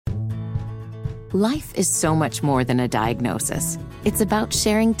Life is so much more than a diagnosis. It's about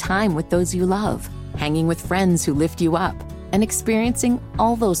sharing time with those you love, hanging with friends who lift you up, and experiencing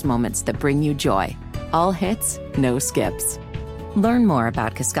all those moments that bring you joy. All hits, no skips. Learn more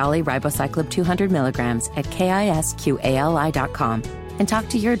about Kisqali Ribociclib 200 milligrams at KISQALI.com and talk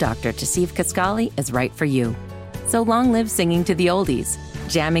to your doctor to see if Kisqali is right for you. So long live singing to the oldies,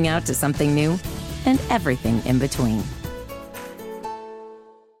 jamming out to something new, and everything in between.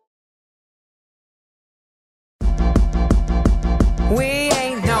 We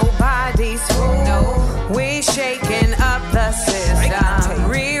ain't nobody's fool. No. We shaking up the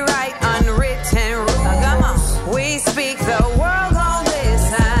system. Rewrite unwritten rules. Come on. We speak, the world gon'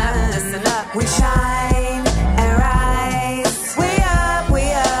 listen. Listen up. We shine and rise. We up,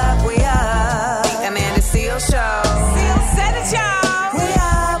 we up, we up. The Amanda Seales Show. Seales said it, y'all. We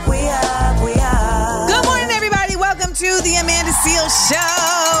up, we up, we up. Good morning, everybody. Welcome to the Amanda Seales Show.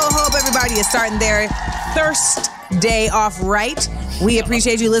 Hope everybody is starting their thirst day off right. We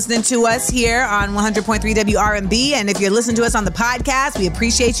appreciate you listening to us here on 100.3 WRMB. And if you're listening to us on the podcast, we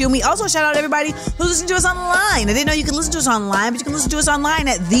appreciate you. And we also shout out everybody who's listening to us online. I didn't know you could listen to us online, but you can listen to us online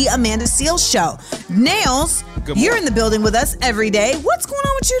at The Amanda Seales Show. Nails, you're in the building with us every day. What's going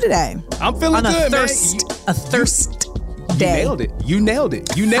on with you today? I'm feeling good, man. A thirst day. You nailed it with that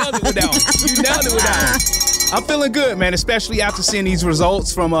one. You nailed it with that one. I'm feeling good, man, especially after seeing these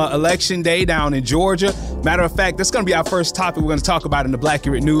results from Election Day down in Georgia. Matter of fact, that's going to be our first topic we're going to talk about in the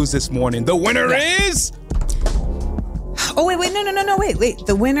Blackurate News this morning. The winner is... Oh, wait, no, wait.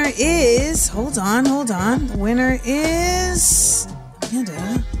 The winner is... Hold on. The winner is...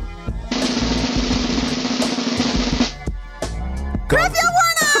 Amanda. Raphael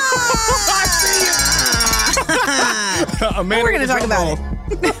Warnock! I see you! Amanda, we're going to talk about it.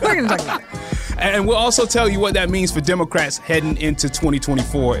 And we'll also tell you what that means for Democrats heading into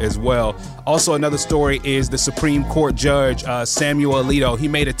 2024 as well. Also, another story is the Supreme Court Judge Samuel Alito. He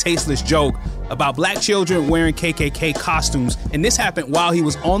made a tasteless joke about black children wearing KKK costumes. And this happened while he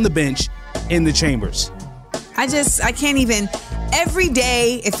was on the bench in the chambers. I can't even. Every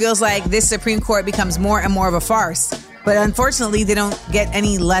day, it feels like this Supreme Court becomes more and more of a farce. But unfortunately, they don't get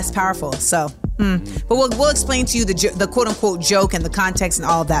any less powerful. So, But we'll explain to you the quote-unquote joke and the context and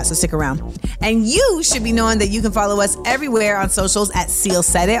all of that, so stick around. And you should be knowing that you can follow us everywhere on socials at Seales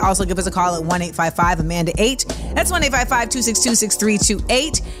Said It. Also, give us a call at 1-855-AMANDA-8. That's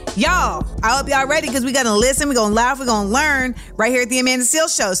 1-855-262-6328. Y'all, I hope y'all ready because we're going to listen, we're going to laugh, we're going to learn right here at the Amanda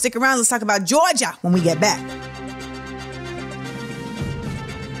Seales Show. Stick around. Let's talk about Georgia when we get back.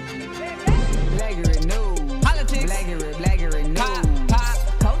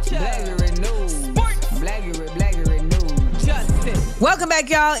 Welcome back,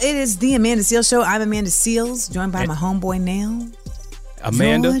 y'all. It is the Amanda Seales Show. I'm Amanda Seales, joined by my homeboy Nail.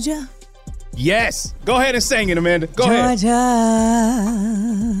 Amanda. Georgia. Yes. Go ahead and sing it, Amanda. Go ahead. Georgia.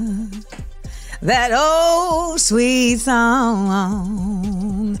 That old sweet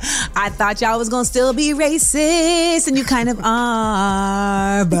song. I thought y'all was gonna still be racist, and you kind of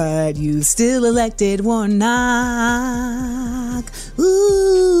are, but you still elected Warnock.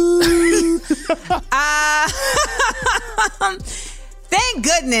 Ooh. Thank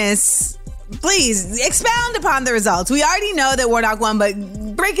goodness. Please expound upon the results. We already know that Warnock won, but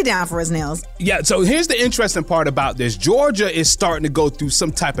break it down for us, Nails. Yeah, so here's the interesting part about this. Georgia is starting to go through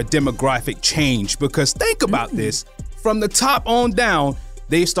some type of demographic change because think about this. From the top on down,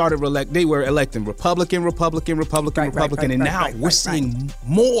 they were electing Republican, and now we're seeing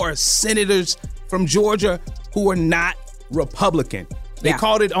more senators from Georgia who are not Republican. They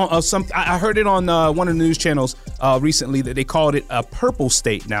called it on I heard it on one of the news channels recently that they called it a purple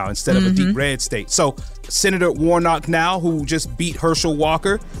state now instead of a deep red state. So Senator Warnock now, who just beat Herschel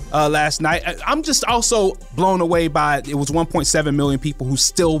Walker last night. I'm just also blown away by it was 1.7 million people who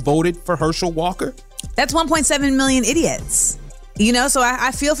still voted for Herschel Walker. That's 1.7 million idiots. You know, so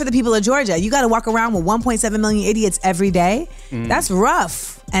I feel for the people of Georgia. You got to walk around with 1.7 million idiots every day. That's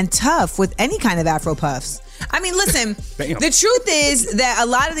rough and tough with any kind of Afro puffs. I mean, listen, the truth is that a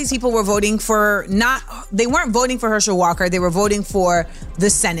lot of these people were voting for they weren't voting for Herschel Walker. They were voting for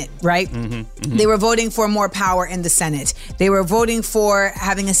the Senate, right? They were voting for more power in the Senate. They were voting for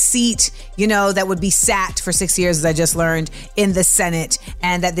having a seat, you know, that would be sat for 6 years, as I just learned, in the Senate,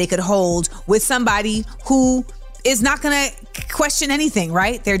 and that they could hold with somebody who is not going to question anything,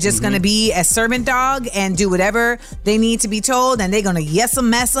 right? They're just going to be a servant dog and do whatever they need to be told, and they're going to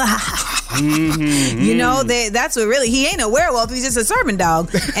yes-a-messa. You know, that's what really, he ain't a werewolf, he's just a servant dog.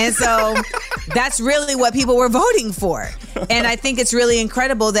 And so that's really what people were voting for. And I think it's really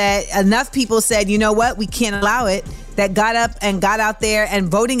incredible that enough people said, you know what, we can't allow it, that got up and got out there, and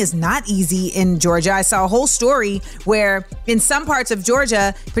voting is not easy in Georgia. I saw a whole story where in some parts of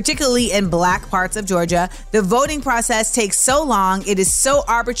Georgia, particularly in black parts of Georgia, the voting process takes so long, it is so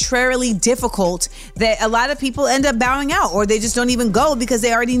arbitrarily difficult that a lot of people end up bowing out, or they just don't even go because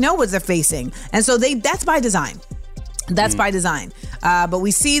they already know what they're facing. And so that's by design. That's by design. But we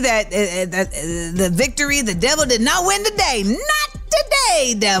see that the victory, the devil did not win today. Not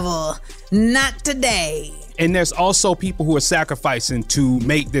today, devil. Not today. And there's also people who are sacrificing to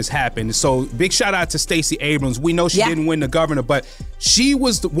make this happen. So big shout out to Stacey Abrams. We know she didn't win the governor, but she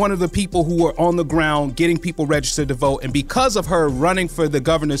was one of the people who were on the ground getting people registered to vote. And because of her running for the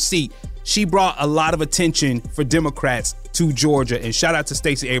governor's seat, she brought a lot of attention for Democrats to Georgia. And shout out to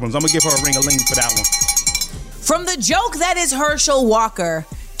Stacey Abrams. I'm going to give her a ring-a-ling for that one. From the joke that is Herschel Walker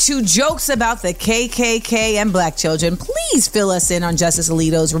to jokes about the KKK and black children, please fill us in on Justice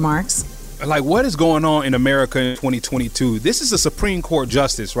Alito's remarks. Like, what is going on in America in 2022? This is a Supreme Court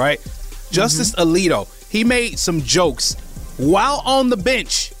justice, right? Justice Alito. He made some jokes while on the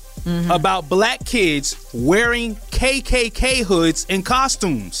bench about black kids wearing KKK hoods and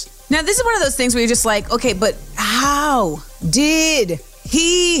costumes. Now, this is one of those things where you're just like, okay, but how did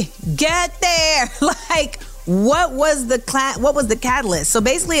he get there? Like, what was the catalyst? So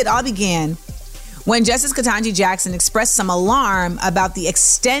basically, it all began when Justice Ketanji Jackson expressed some alarm about the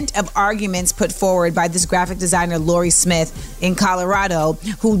extent of arguments put forward by this graphic designer, Lorie Smith, in Colorado,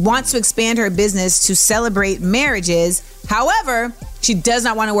 who wants to expand her business to celebrate marriages. However, she does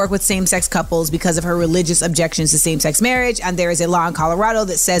not want to work with same-sex couples because of her religious objections to same-sex marriage. And there is a law in Colorado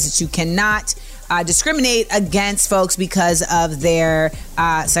that says that you cannot discriminate against folks because of their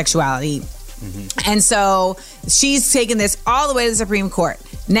sexuality. And so she's taken this all the way to the Supreme Court.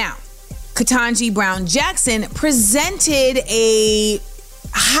 Now, Ketanji Brown Jackson presented a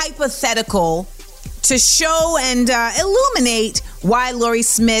hypothetical to show and illuminate why Lorie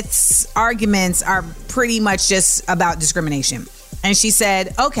Smith's arguments are pretty much just about discrimination. And she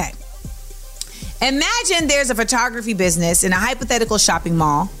said, okay, imagine there's a photography business in a hypothetical shopping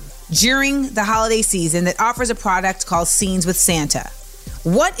mall during the holiday season that offers a product called Scenes with Santa.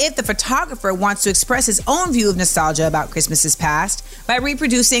 What if the photographer wants to express his own view of nostalgia about Christmases past by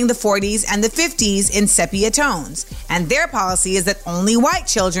reproducing the 40s and the 50s in sepia tones? And their policy is that only white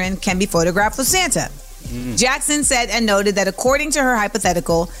children can be photographed with Santa. Jackson said and noted that according to her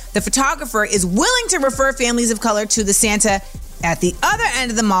hypothetical, the photographer is willing to refer families of color to the Santa at the other end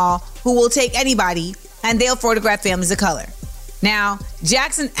of the mall who will take anybody, and they'll photograph families of color. Now,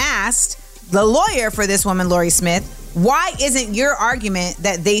 Jackson asked the lawyer for this woman, Lorie Smith, why isn't your argument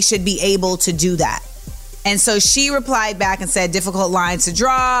that they should be able to do that? And so she replied back and said, difficult lines to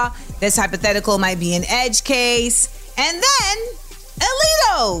draw. This hypothetical might be an edge case. And then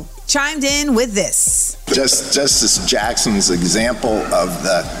Alito chimed in with this. Justice Jackson's example of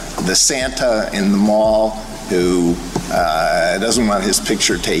the Santa in the mall who doesn't want his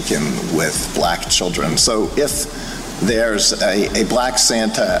picture taken with black children. So if there's a black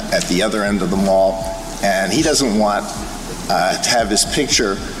Santa at the other end of the mall, and he doesn't want to have his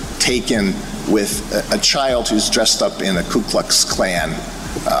picture taken with a child who's dressed up in a Ku Klux Klan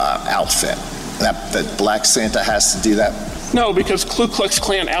outfit, that black Santa has to do that? No, because Ku Klux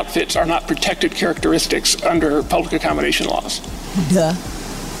Klan outfits are not protected characteristics under public accommodation laws. Duh.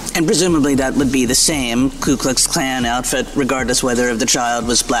 And presumably that would be the same Ku Klux Klan outfit, regardless whether the child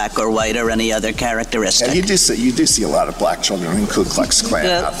was black or white or any other characteristic. Yeah, you do see a lot of black children in Ku Klux Klan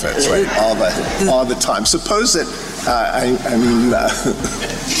outfits, right? All the time. Suppose that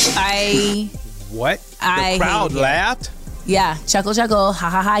What? The crowd laughed? Yeah, chuckle, chuckle, ha,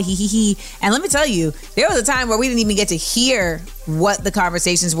 ha, ha, he, he, he. And let me tell you, there was a time where we didn't even get to hear what the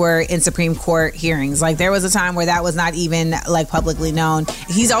conversations were in Supreme Court hearings. Like, there was a time where that was not even, like, publicly known.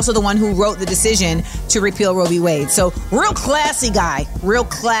 He's also the one who wrote the decision to repeal Roe v. Wade. So, real classy guy.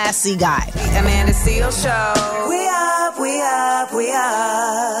 Amanda Seales Show. We up.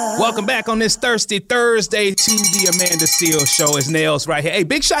 Welcome back on this Thirsty Thursday to the Amanda Seales Show. It's Nails right here. Hey,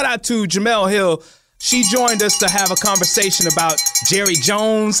 big shout out to Jemele Hill. She joined us to have a conversation about Jerry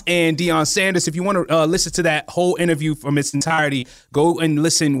Jones and Deion Sanders. If you want to listen to that whole interview from its entirety, go and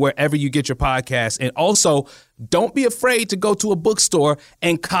listen wherever you get your podcast. And also, don't be afraid to go to a bookstore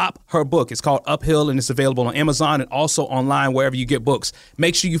and cop her book. It's called Uphill, and it's available on Amazon and also online wherever you get books.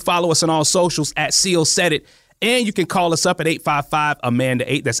 Make sure you follow us on all socials at Seal Said It. And you can call us up at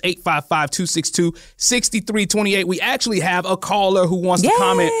 855-AMANDA-8. That's 855-262-6328. We actually have a caller who wants to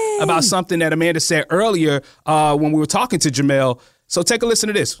comment about something that Amanda said earlier when we were talking to Jemele. So take a listen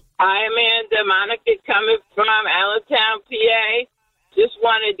to this. Hi, Amanda. Monica coming from Allentown, PA. Just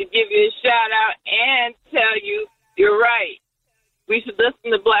wanted to give you a shout out and tell you you're right. We should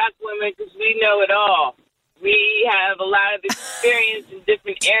listen to black women because we know it all. We have a lot of experience in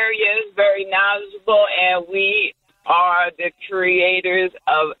different areas, very knowledgeable, and we are the creators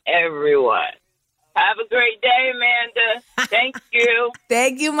of everyone. Have a great day, Amanda. Thank you.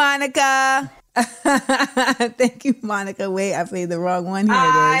 Thank you, Monica. Thank you, Monica. Wait, I played the wrong one. Here it is.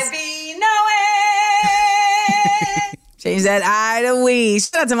 I be knowing. Change that I to we.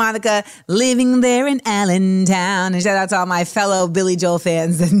 Shout out to Monica, living there in Allentown. And shout out to all my fellow Billy Joel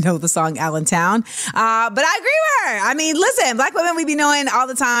fans that know the song Allentown. But I agree with her. I mean, listen, black women we be knowing all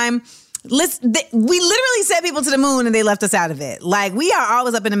the time. We literally sent people to the moon and they left us out of it. Like, we are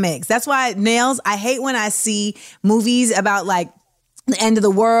always up in the mix. That's why, Nails, I hate when I see movies about like the end of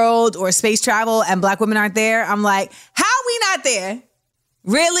the world or space travel and black women aren't there. I'm like, how are we not there?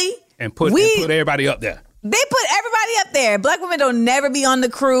 Really? And put everybody up there. They put everybody up there. Black women don't never be on the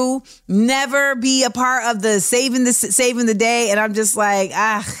crew, never be a part of the saving the day. And I'm just like,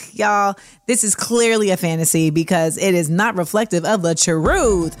 y'all, this is clearly a fantasy because it is not reflective of the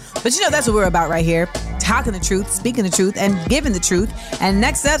truth. But you know, that's what we're about right here. Talking the truth, speaking the truth, and giving the truth. And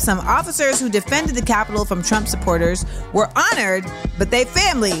next up, some officers who defended the Capitol from Trump supporters were honored, but they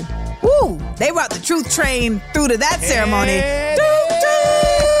family, they brought the truth train through to that ceremony.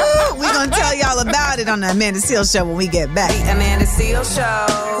 We're going to tell y'all about it on the Amanda Seales Show when we get back. The Amanda Seales Show.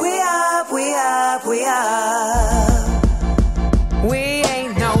 We up, we up, we up. We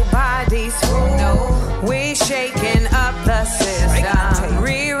ain't nobody's fool. No. We shaking up the system.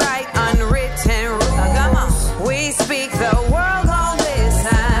 Rewrite unwritten rules. Come on. We speak, the world gon'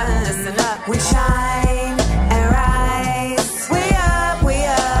 listen. Listen up. We shine and rise. We up, we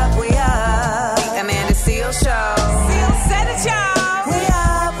up, we up. The Amanda Seales Show. Seales said it, y'all.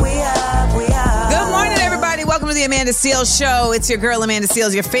 Welcome to the Amanda Seales Show. It's your girl, Amanda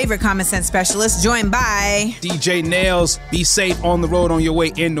Seales, your favorite common sense specialist, joined by DJ Nails. Be safe on the road on your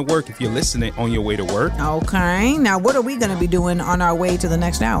way into work if you're listening on your way to work. Okay. Now, what are we going to be doing on our way to the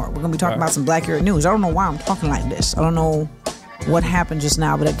next hour? We're going to be talking about some Black Year News. I don't know why I'm talking like this. I don't know what happened just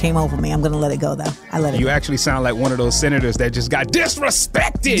now, but it came over me. I'm going to let it go, though. I let it go. You actually sound like one of those senators that just got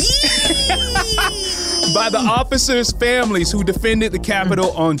disrespected by the officers' families who defended the Capitol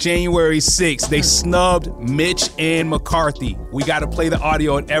on January 6th. They snubbed Mitch and McCarthy. We got to play the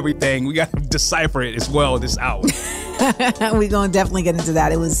audio and everything. We got to decipher it as well this hour. We're going to definitely get into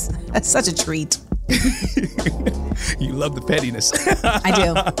that. It was such a treat. You love the pettiness. I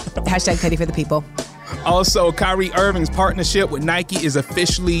do. Hashtag petty for the people. Also, Kyrie Irving's partnership with Nike is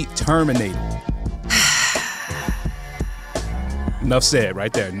officially terminated. Enough said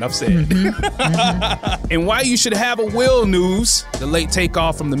right there. Enough said. And why you should have a will news, the late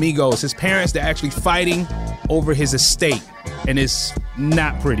takeoff from the Migos. His parents, they're actually fighting over his estate. And it's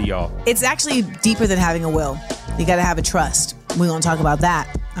not pretty, y'all. It's actually deeper than having a will. You got to have a trust. We're going to talk about that.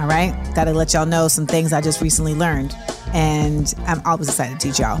 All right. Got to let y'all know some things I just recently learned. And I'm always excited to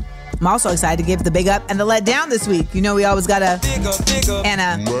teach y'all. I'm also excited to give the big up and the let down this week. You know, we always got to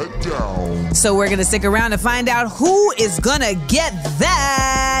and let down. So we're going to stick around to find out who is going to get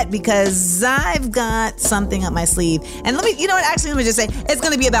that, because I've got something up my sleeve. And let me just say it's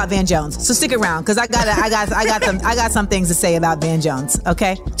going to be about Van Jones. So stick around, because I got some things to say about Van Jones.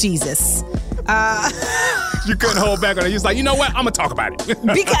 Okay. Jesus. You couldn't hold back on it. He was like, you know what? I'm going to talk about it.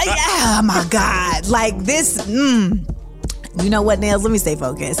 Because, oh my God. Like this, You know what, Nails? Let me stay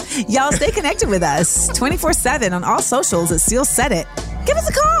focused. Y'all stay connected with us 24/7 on all socials at Seales Said It. Give us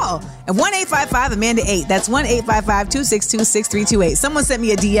a call at 1-855-AMANDA-8. That's 1-855-262-6328. Someone sent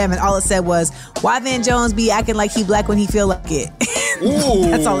me a DM and all it said was, why Van Jones be acting like he black when he feel like it?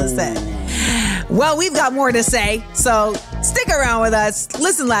 That's all it said. Well, we've got more to say, so stick around with us.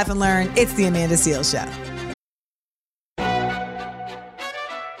 Listen, laugh, and learn. It's the Amanda Seales Show.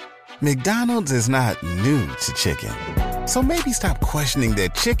 McDonald's is not new to chicken. So maybe stop questioning their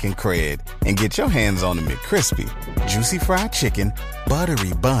chicken cred and get your hands on the McCrispy. Juicy fried chicken,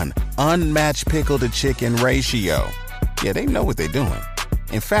 buttery bun, unmatched pickle to chicken ratio. Yeah, they know what they're doing.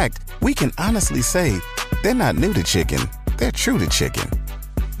 In fact, we can honestly say they're not new to chicken. They're true to chicken.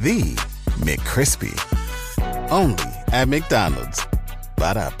 The McCrispy. Only at McDonald's.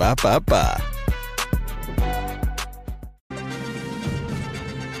 Ba-da-ba-ba-ba.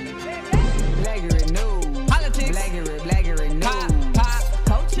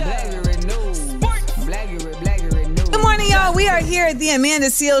 Good morning, y'all. We are here at the Amanda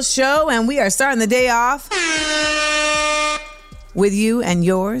Seales Show, and we are starting the day off with you and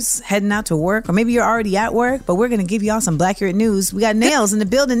yours heading out to work, or maybe you're already at work, but we're going to give y'all some Blackurate news. We got Nails in the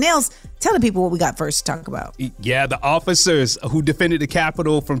building. Nails, tell the people what we got first to talk about. Yeah, the officers who defended the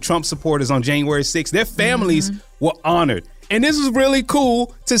Capitol from Trump supporters on January 6th, their families were honored. And this was really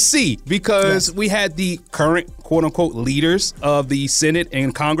cool to see because we had the current, quote unquote, leaders of the Senate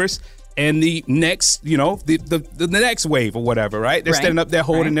and Congress and the next, the next wave or whatever, right? They're standing up there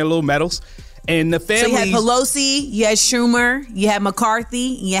holding their little medals. And the families. So you had Pelosi, you had Schumer, you had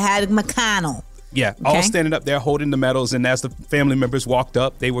McCarthy, you had McConnell. Yeah, all standing up there holding the medals. And as the family members walked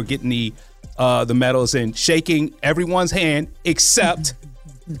up, they were getting the medals and shaking everyone's hand except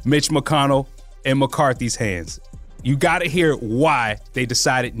Mitch McConnell and McCarthy's hands. You got to hear why they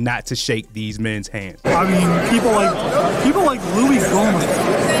decided not to shake these men's hands. I mean, people like Louis Gohmert,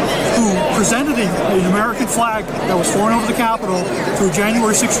 who presented an American flag that was flown over the Capitol to a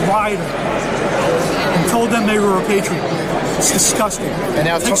January 6th rioter and told them they were a patriot. It's disgusting. And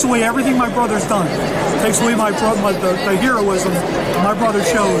now it takes away everything my brother's done. It takes away the heroism my brother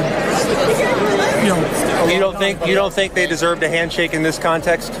showed. You don't think they deserved a handshake in this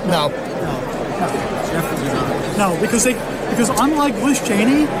context? No. Definitely not. No, because unlike Liz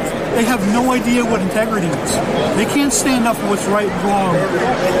Cheney, they have no idea what integrity is. They can't stand up for what's right and wrong.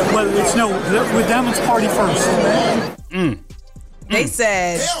 With them, it's party first. They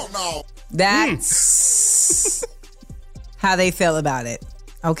said that's how they feel about it.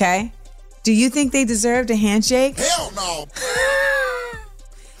 Okay? Do you think they deserved a handshake? Hell no.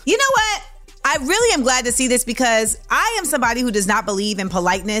 You know what? I really am glad to see this because I am somebody who does not believe in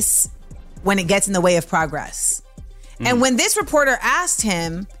politeness when it gets in the way of progress. And when this reporter asked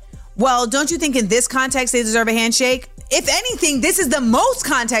him, well, don't you think in this context they deserve a handshake? If anything, this is the most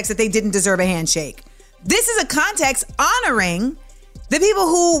context that they didn't deserve a handshake. This is a context honoring the people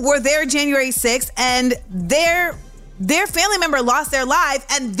who were there January 6th and their family member lost their life.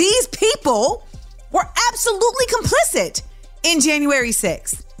 And these people were absolutely complicit in January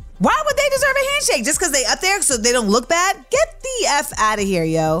 6th. Why would they deserve a handshake? Just because they up there so they don't look bad? Get the F out of here,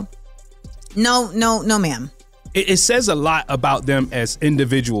 yo. No, ma'am. It says a lot about them as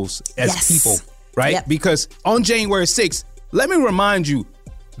individuals, as people, right? Yep. Because on January 6th, let me remind you,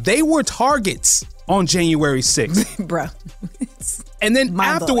 they were targets on January 6th. Bro. And then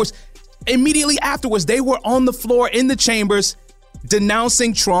immediately afterwards, they were on the floor in the chambers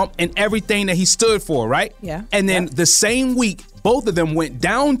denouncing Trump and everything that he stood for, right? Yeah. And then the same week, both of them went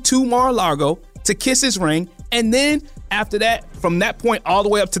down to Mar-a-Lago to kiss his ring. And then after that, from that point all the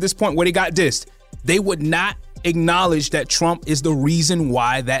way up to this point where they got dissed, they would not acknowledge that Trump is the reason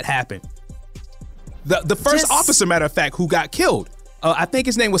why that happened. The first officer, matter of fact, who got killed, I think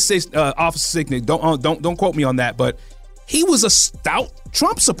his name was Officer Sicknick. Don't quote me on that, but he was a stout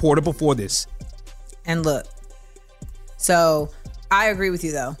Trump supporter before this. And look, so I agree with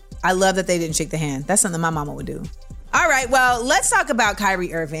you though. I love that they didn't shake the hand. That's something my mama would do. All right, well, let's talk about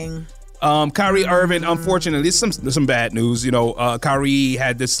Kyrie Irving. Kyrie Irving, unfortunately, some bad news. Kyrie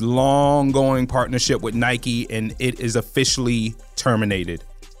had this long-going partnership with Nike, and it is officially terminated.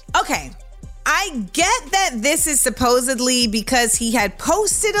 Okay, I get that this is supposedly because he had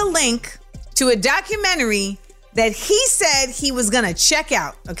posted a link to a documentary that he said he was going to check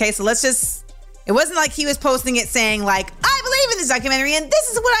out. Okay, so it wasn't like he was posting it saying like, I believe in this documentary, and this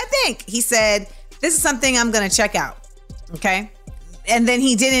is what I think. He said, this is something I'm going to check out. Okay. And then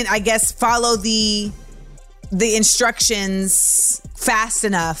he didn't, I guess, follow the instructions fast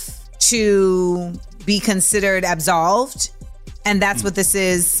enough to be considered absolved. And that's what this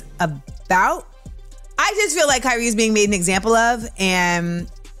is about. I just feel like Kyrie is being made an example of. And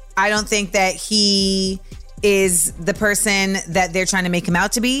I don't think that he is the person that they're trying to make him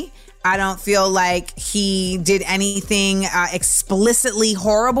out to be. I don't feel like he did anything explicitly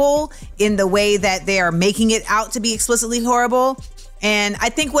horrible in the way that they are making it out to be explicitly horrible. And I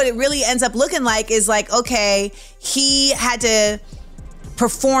think what it really ends up looking like is like, okay, he had to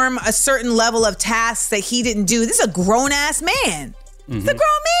perform a certain level of tasks that he didn't do. This is a grown-ass man. Mm-hmm. He's a grown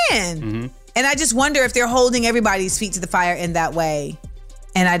man. Mm-hmm. And I just wonder if they're holding everybody's feet to the fire in that way.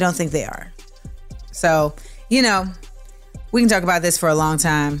 And I don't think they are. So, we can talk about this for a long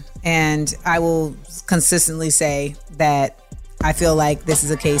time. And I will consistently say that I feel like this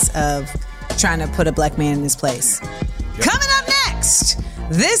is a case of trying to put a black man in his place. Yep. Coming up next,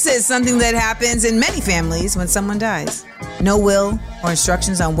 this is something that happens in many families when someone dies. No will or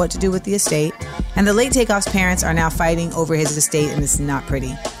instructions on what to do with the estate. And the late Takeoff's parents are now fighting over his estate, and it's not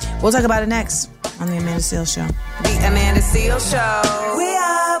pretty. We'll talk about it next on The Amanda Seales Show. The Amanda Seales Show. We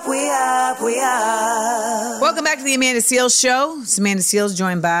up. Welcome back to The Amanda Seales Show. It's Amanda Seales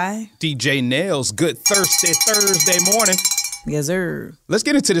joined by DJ Nails. Good Thursday morning. Yes, sir. Let's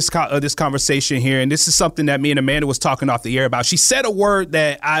get into this conversation here. And this is something that me and Amanda was talking off the air about. She said a word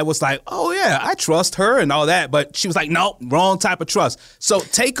that I was like, oh, yeah, I trust her and all that. But she was like, no, wrong type of trust. So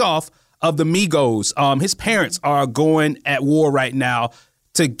Takeoff of the Migos, his parents are going at war right now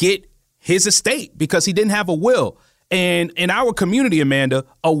to get his estate because he didn't have a will. And in our community, Amanda,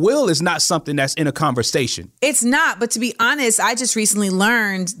 a will is not something that's in a conversation. It's not. But to be honest, I just recently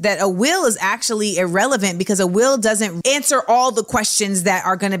learned that a will is actually irrelevant because a will doesn't answer all the questions that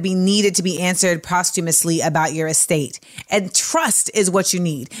are going to be needed to be answered posthumously about your estate. And trust is what you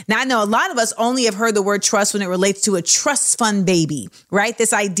need. Now, I know a lot of us only have heard the word trust when it relates to a trust fund baby, right?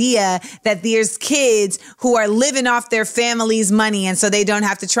 This idea that there's kids who are living off their family's money and so they don't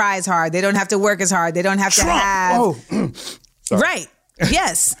have to try as hard. They don't have to work as hard. They don't have to have... Whoa. Right.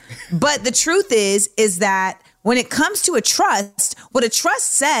 Yes. But the truth is that when it comes to a trust, what a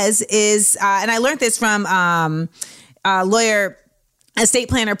trust says is, and I learned this from lawyer, estate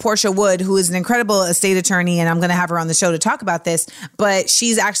planner Portia Wood, who is an incredible estate attorney, and I'm going to have her on the show to talk about this. But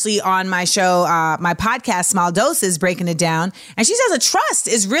she's actually on my show, my podcast, Small Doses, breaking it down. And she says a trust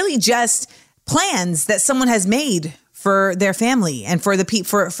is really just plans that someone has made for their family and for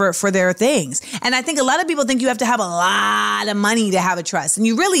for their things. And I think a lot of people think you have to have a lot of money to have a trust, and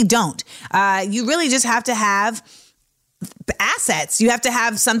you really don't. You really just have to have assets. You have to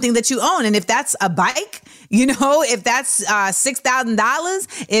have something that you own. And if that's a bike, if that's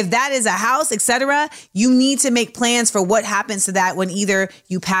 $6,000, if that is a house, etc., you need to make plans for what happens to that when either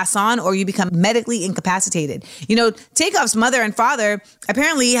you pass on or you become medically incapacitated. Takeoff's mother and father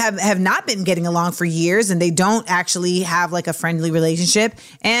apparently have not been getting along for years, and they don't actually have like a friendly relationship.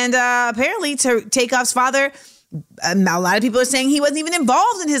 And apparently Takeoff's father, a lot of people are saying he wasn't even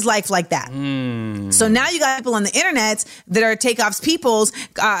involved in his life like that. So now you got people on the internet that are Takeoff's peoples,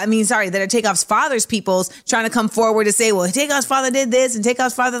 that are Takeoff's father's peoples, trying to come forward to say, well, Takeoff's father did this and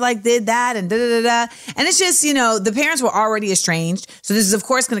Takeoff's father did that and da-da-da-da. And it's just, the parents were already estranged. So this is, of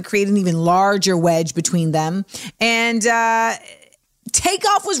course, going to create an even larger wedge between them. And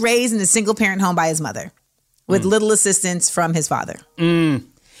Takeoff was raised in a single parent home by his mother with little assistance from his father.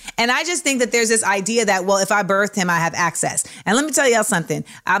 And I just think that there's this idea that, well, if I birthed him, I have access. And let me tell y'all something.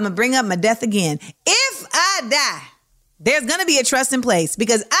 I'm going to bring up my death again. If I die, there's going to be a trust in place,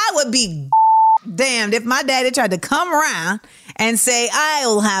 because I would be damned if my daddy tried to come around and say,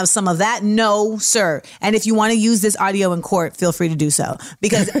 I'll have some of that. No, sir. And if you want to use this audio in court, feel free to do so,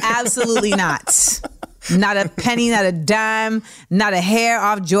 because absolutely not. Not a penny, not a dime, not a hair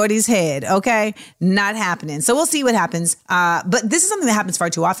off Jordy's head. Okay, not happening. So we'll see what happens. But this is something that happens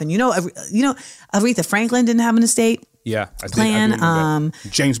far too often. Aretha Franklin didn't have an estate. Yeah, I plan.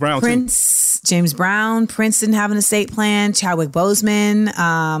 James Brown, James Brown, Prince didn't have an estate plan. Chadwick Boseman.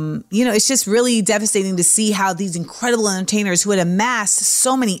 It's just really devastating to see how these incredible entertainers who had amassed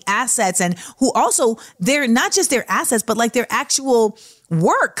so many assets, and who also, they're not just their assets, but like their actual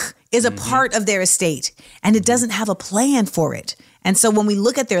work is a part of their estate, and it doesn't have a plan for it. And so when we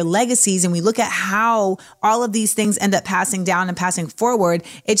look at their legacies and we look at how all of these things end up passing down and passing forward,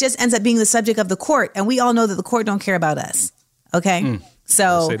 it just ends up being the subject of the court. And we all know that the court don't care about us. Okay.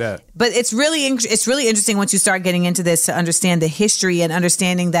 So, say that. But it's really interesting once you start getting into this to understand the history and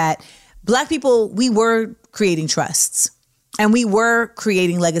understanding that Black people, we were creating trusts. And we were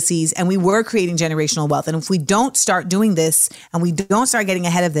creating legacies, and we were creating generational wealth. And if we don't start doing this and we don't start getting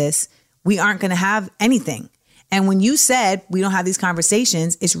ahead of this, we aren't going to have anything. And when you said we don't have these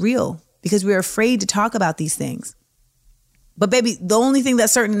conversations, it's real, because we're afraid to talk about these things. But baby, the only thing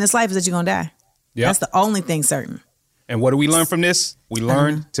that's certain in this life is that you're going to die. Yep. That's the only thing certain. And what do we learn from this? We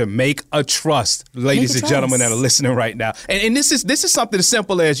learn to make a trust, ladies and gentlemen that are listening right now. And this is something as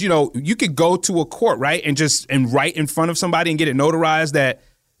simple as, you could go to a court, right, and write in front of somebody and get it notarized that,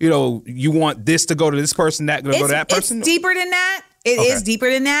 you want this to go to this person, that to go to that person. It's deeper than that. It is deeper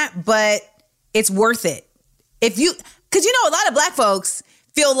than that, but it's worth it. Because a lot of Black folks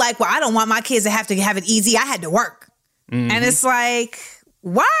feel like, well, I don't want my kids to have it easy. I had to work. Mm-hmm. And it's like,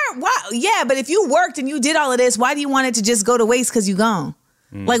 why? Yeah, but if you worked and you did all of this, why do you want it to just go to waste because you gone?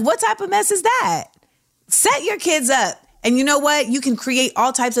 Like, what type of mess is that? Set your kids up. And you know what? You can create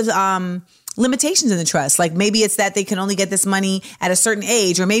all types of limitations in the trust. Like, maybe it's that they can only get this money at a certain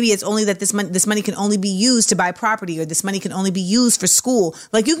age, or maybe it's only that this money can only be used to buy property, or this money can only be used for school.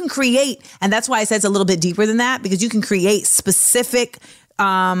 Like, you can create, and that's why I said it's a little bit deeper than that, because you can create specific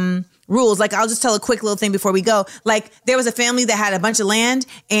rules. Like, I'll just tell a quick little thing before we go. Like, there was a family that had a bunch of land,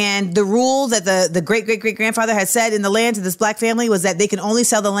 and the rule that the great-great-great-grandfather had said in the land to this Black family was that they can only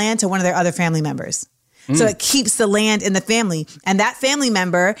sell the land to one of their other family members. So it keeps the land in the family. And that family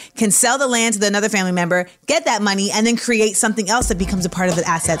member can sell the land to another family member, get that money, and then create something else that becomes a part of the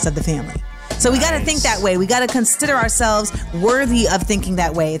assets of the family. So we got to think that way. We got to consider ourselves worthy of thinking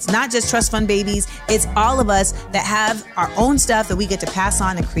that way. It's not just trust fund babies. It's all of us that have our own stuff that we get to pass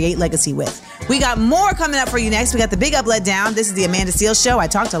on and create legacy with. We got more coming up for you next. We got the Big Up, Let Down. This is the Amanda Seales Show. I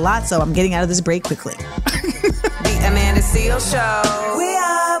talked a lot, so I'm getting out of this break quickly. The Amanda Seales Show. We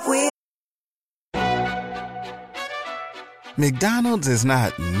up. McDonald's is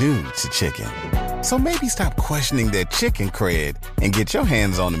not new to chicken. So maybe stop questioning their chicken cred and get your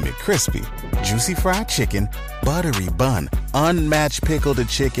hands on the McCrispy. Juicy fried chicken, buttery bun, unmatched pickle to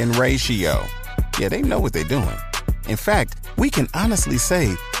chicken ratio. Yeah, they know what they're doing. In fact, we can honestly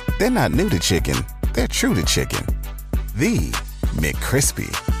say they're not new to chicken. They're true to chicken. The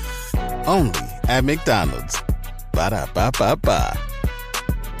McCrispy. Only at McDonald's. Ba-da-ba-ba-ba.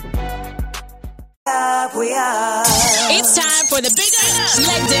 It's time for the Big Up,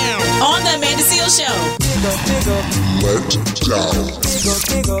 Let Down on the Amanda Seales Show. Let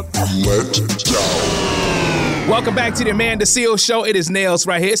down. Welcome back to the Amanda Seales Show. It is Nails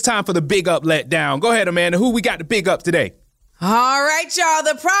right here. It's time for the Big Up, Let Down. Go ahead, Amanda. Who we got to big up today? All right, y'all.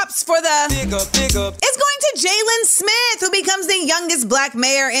 The props for the Big Up. It's going to Jalen Smith, who becomes the youngest black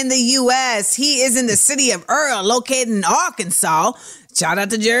mayor in the U.S. He is in the city of Earl, located in Arkansas. Shout out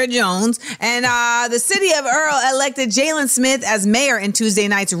to Jared Jones. And the city of Earl elected Jalen Smith as mayor in Tuesday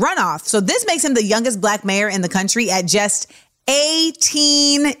night's runoff. So this makes him the youngest black mayor in the country at just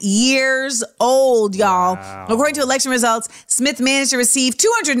 18 years old, y'all. Wow. According to election results, Smith managed to receive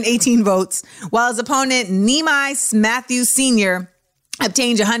 218 votes, while his opponent, Nemai Matthews Sr.,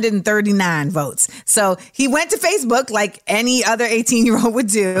 obtained 139 votes. So he went to Facebook like any other 18-year-old would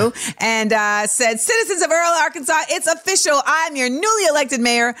do and said, "Citizens of Earl, Arkansas, it's official. I'm your newly elected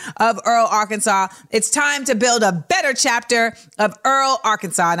mayor of Earl, Arkansas. It's time to build a better chapter of Earl,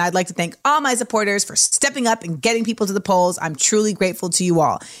 Arkansas. And I'd like to thank all my supporters for stepping up and getting people to the polls. I'm truly grateful to you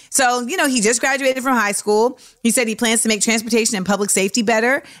all." So, he just graduated from high school. He said he plans to make transportation and public safety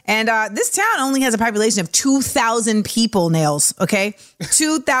better. And this town only has a population of 2,000 people, Nails, okay?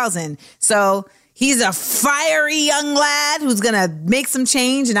 2,000. So he's a fiery young lad who's going to make some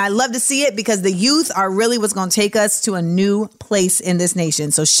change. And I love to see it because the youth are really what's going to take us to a new place in this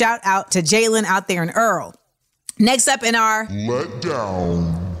nation. So shout out to Jalen out there in Earl. Next up in our Let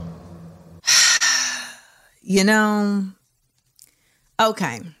Down.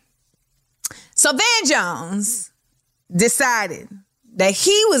 Okay. So Van Jones decided that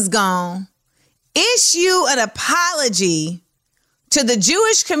he was going to issue an apology to the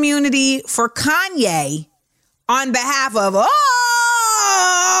Jewish community for Kanye on behalf of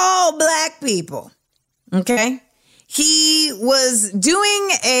all black people. Okay? He was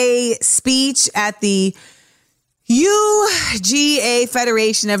doing a speech at the UGA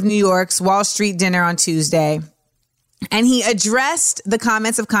Federation of New York's Wall Street dinner on Tuesday. And he addressed the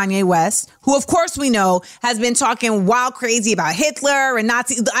comments of Kanye West, who, of course, we know has been talking wild crazy about Hitler and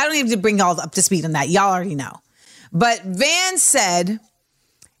Nazis. I don't even bring y'all up to speed on that. Y'all already know. But Van said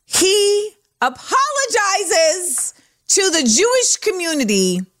he apologizes to the Jewish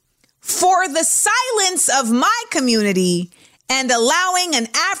community for the silence of my community and allowing an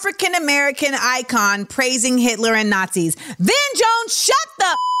African-American icon praising Hitler and Nazis. Van Jones, shut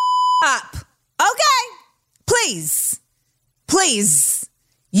the up. Okay? Please.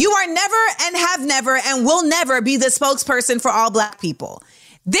 You are never and have never and will never be the spokesperson for all black people.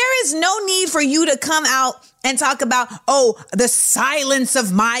 There is no need for you to come out and talk about, the silence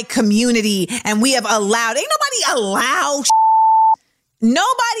of my community. And we have allowed, ain't nobody allow.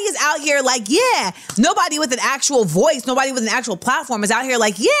 Nobody is out here like, nobody with an actual voice, nobody with an actual platform is out here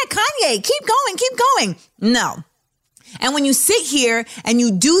like, Kanye, keep going. No. And when you sit here and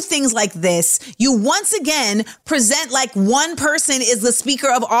you do things like this, you once again present like one person is the speaker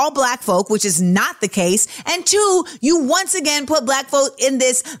of all black folk, which is not the case. And two, you once again put black folk in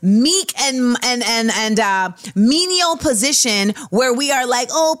this meek and menial position where we are like,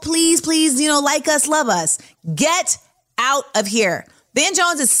 please, like us, love us. Get out of here. Van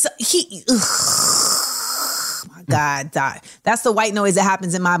Jones is, oh my God, that's the white noise that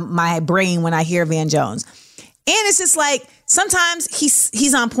happens in my brain when I hear Van Jones. And it's just like, sometimes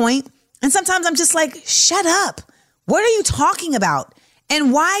he's on point, and sometimes I'm just like, shut up. What are you talking about?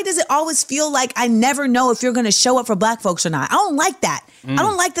 And why does it always feel like I never know if you're going to show up for black folks or not? I don't like that. I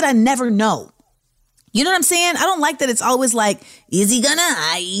don't like that I never know. You know what I'm saying? I don't like that it's always like, is he gonna?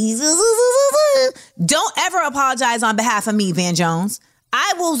 Don't ever apologize on behalf of me, Van Jones.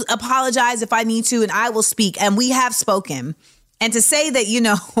 I will apologize if I need to, and I will speak, and we have spoken. And to say that, you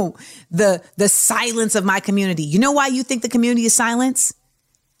know, the silence of my community. You know why you think the community is silence?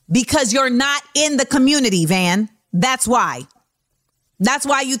 Because you're not in the community, Van. That's why. That's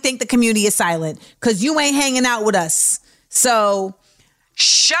why you think the community is silent. Because you ain't hanging out with us. So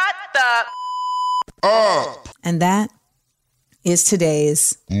shut the up. And that is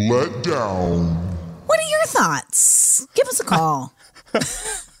today's letdown. What are your thoughts? Give us a call.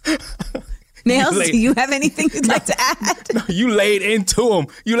 Nails, do you have anything you'd like to add? You laid into him.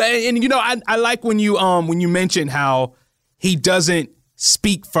 And you know, I like when you mentioned how he doesn't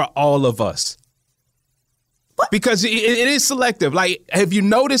speak for all of us. What? Because it is selective. Like, have you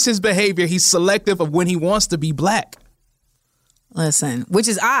noticed his behavior? He's selective of when he wants to be black. Listen, which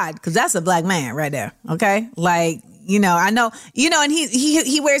is odd because that's a black man right there. Okay, like. You know, I know, you know, and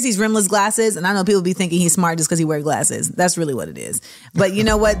he wears these rimless glasses, and I know people be thinking he's smart just because he wears glasses. That's really what it is. But you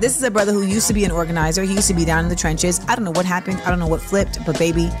know what? This is a brother who used to be an organizer. He used to be down in the trenches. I don't know what happened. I don't know what flipped, but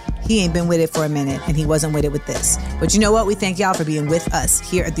baby, he ain't been with it for a minute, and he wasn't with it with this. But you know what? We thank y'all for being with us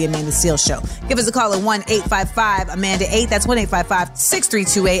here at the Amanda Seales Show. Give us a call at 1-855-AMANDA-8. That's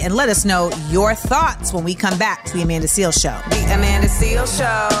 1-855-6328, and let us know your thoughts when we come back to the Amanda Seales Show. The Amanda Seales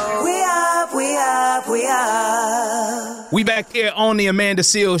Show. We up, we up, we up. We back here on the Amanda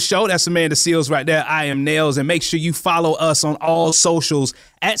Seales Show. That's Amanda Seales right there. I am Nails. And make sure you follow us on all socials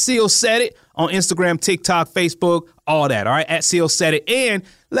at Seales Said It on Instagram, TikTok, Facebook, all that. All right, at Seales Said It. And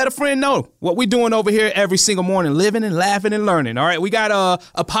let a friend know what we're doing over here every single morning, living and laughing and learning. All right, we got a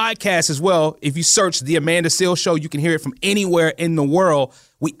podcast as well. If you search the Amanda Seales Show, you can hear it from anywhere in the world.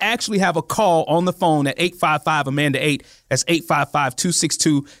 We actually have a call on the phone at 855-AMANDA-8. That's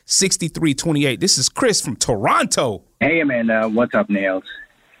 855-262-6328. This is Chris from Toronto. Hey, Amanda. What's up, Nails?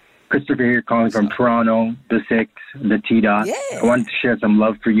 Christopher here calling from Toronto, the 6, the T-Dot. Yeah. I wanted to share some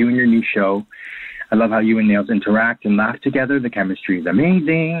love for you and your new show. I love how you and Nails interact and laugh together. The chemistry is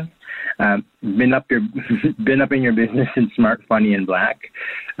amazing. Been up in your business in Smart, Funny, and Black.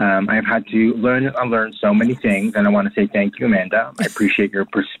 I've had to learn and unlearn so many things, and I want to say thank you, Amanda. I appreciate your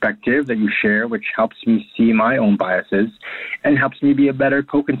perspective that you share, which helps me see my own biases and helps me be a better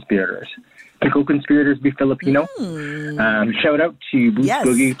co-conspirator. Can co-conspirators be Filipino? Shout out to Boost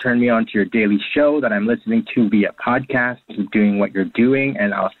Boogie, turn me on to your daily show that I'm listening to via podcast. Keep doing what you're doing,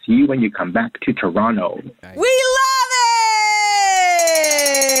 and I'll see you when you come back to Toronto. We love it!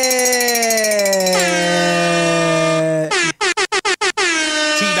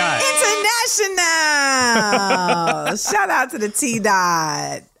 T-Dot. International! Shout out to the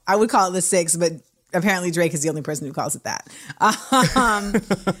T-Dot. I would call it the 6, but apparently Drake is the only person who calls it that.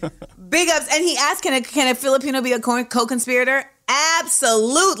 Big ups. And he asked, can a Filipino be a co-conspirator?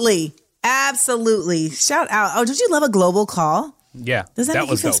 Absolutely. Absolutely. Shout out. Oh, don't you love a global call? Yeah. Does that make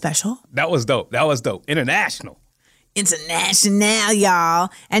you feel dope. special? That was dope. International. International, y'all.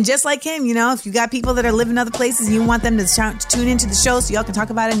 And just like him, you know, if you got people that are living in other places and you want them to tune into the show so y'all can talk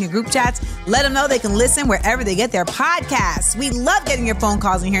about it in your group chats, let them know they can listen wherever they get their podcasts. We love getting your phone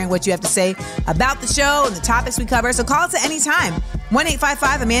calls and hearing what you have to say about the show and the topics we cover. So call us at any time.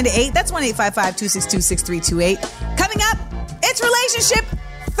 1-855-AMANDA-8. That's 1-855-262-6328. Coming up, it's Relationship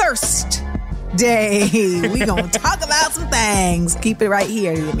Thirst Day. We gonna talk about some things. Keep it right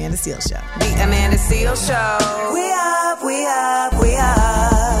here, the Amanda Seales Show. The Amanda Seales Show. We up, we up, we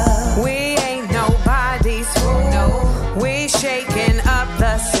up. We ain't nobody's fool. No. We shaking up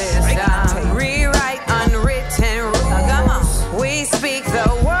the system. Rewrite unwritten rules. Come on. We speak, the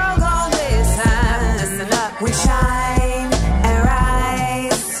world gon' listen. Listen up. We shine and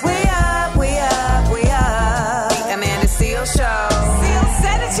rise. We up, we up, we up. The Amanda Seales Show. Seales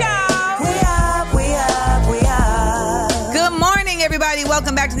said it, y'all. Everybody,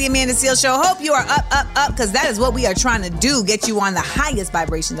 welcome back to the Amanda Seales Show. Hope you are up, because that is what we are trying to do, get you on the highest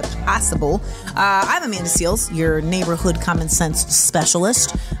vibrations possible. I'm Amanda Seales, your neighborhood common sense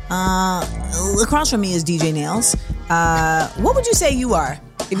specialist. Across from me is DJ Nails. What would you say you are?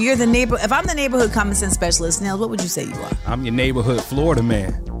 If I'm the neighborhood common sense specialist, Nails, what would you say you are? I'm your neighborhood Florida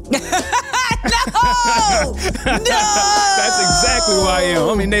man. No! That's exactly who I am.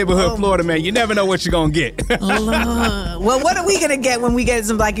 I'm your neighborhood Florida man. You never know what you're going to get. Well, what are we going to get when we get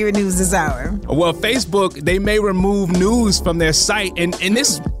some Black Hero News this hour? Well, Facebook, they may remove news from their site. And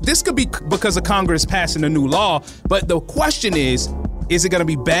this could be because of Congress passing a new law. But the question is it going to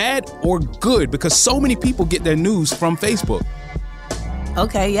be bad or good? Because so many people get their news from Facebook.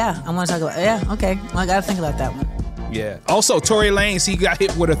 Okay, yeah. I want to talk about okay. Well, I got to think about that one. Yeah. Also, Tory Lanez, he got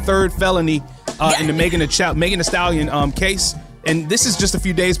hit with a third felony in the Megan Thee Stallion case. And this is just a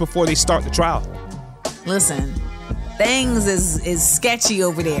few days before they start the trial. Listen, things is sketchy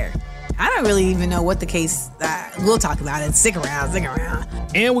over there. I don't really even know what the case. We'll talk about it. Stick around.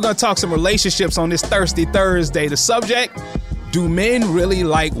 And we're going to talk some relationships on this Thirsty Thursday. The subject, do men really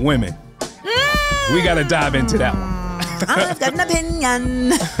like women? We got to dive into that one. I've got an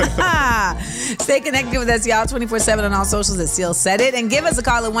opinion. Stay connected with us, y'all, 24/7 on all socials at Seal Said It. And give us a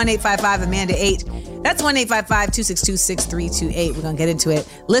call at 1-855-AMANDA-8. That's 1-855-262-6328. We're going to get into it.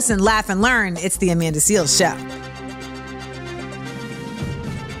 Listen, laugh, and learn. It's the Amanda Seales Show.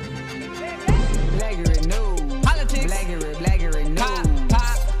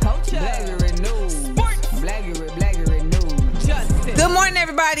 Good morning,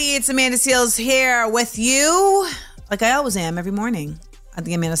 everybody. It's Amanda Seales here with you, like I always am every morning at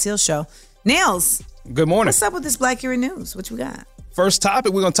the Amanda Seales Show. Nails. Good morning. What's up with this Black Era News? What you got? First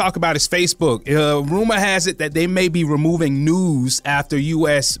topic we're going to talk about is Facebook. Rumor has it that they may be removing news after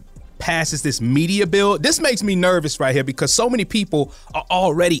U.S. passes this media bill. This makes me nervous right here because so many people are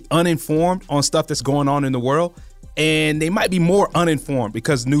already uninformed on stuff that's going on in the world, and they might be more uninformed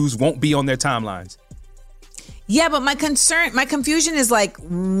because news won't be on their timelines. Yeah, but my confusion is like,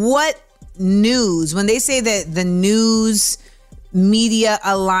 what news? When they say that the News Media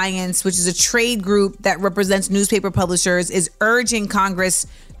Alliance, which is a trade group that represents newspaper publishers, is urging Congress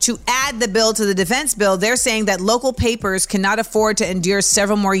to add the bill to the defense bill, they're saying that local papers cannot afford to endure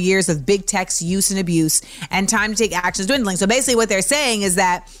several more years of big tech's use and abuse and time to take action is dwindling. So basically what they're saying is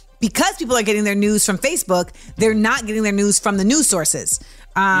that because people are getting their news from Facebook, they're not getting their news from the news sources.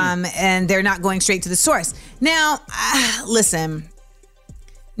 And they're not going straight to the source. Now, listen,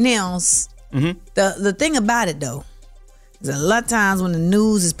 Nils, the thing about it, though, is a lot of times when the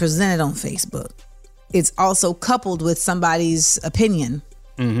news is presented on Facebook, it's also coupled with somebody's opinion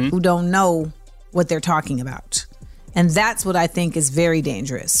who don't know what they're talking about. And that's what I think is very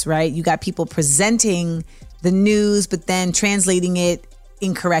dangerous, right? You got people presenting the news, but then translating it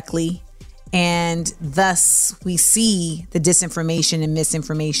incorrectly. And thus we see the disinformation and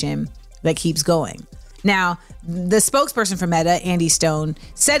misinformation that keeps going. Now, the spokesperson for Meta, Andy Stone,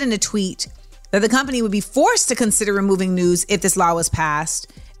 said in a tweet that the company would be forced to consider removing news if this law was passed,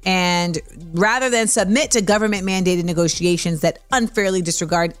 and rather than submit to government mandated negotiations that unfairly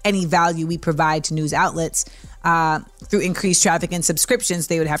disregard any value we provide to news outlets through increased traffic and subscriptions,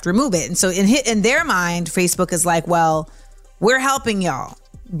 they would have to remove it. And so in their mind, Facebook is like, well, we're helping y'all.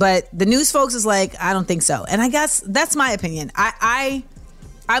 But the news folks is like, I don't think so. And I guess that's my opinion. I'm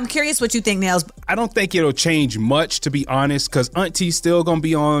curious what you think, Nails. I don't think it'll change much, to be honest, because Auntie's still going to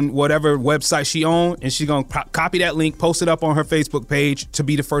be on whatever website she owns, and she's going to copy that link, post it up on her Facebook page to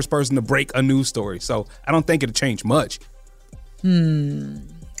be the first person to break a news story. So I don't think it'll change much.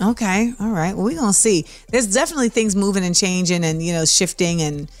 Okay. All right. Well, we're going to see. There's definitely things moving and changing and, shifting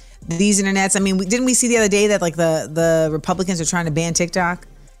and these internets. I mean, didn't we see the other day that like the Republicans are trying to ban TikTok?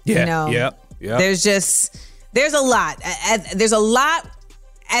 Yeah. Yeah. There's a lot. There's a lot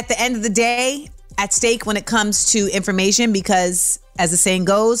at the end of the day at stake when it comes to information because, as the saying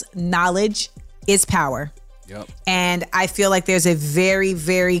goes, knowledge is power. Yep. And I feel like there's a very,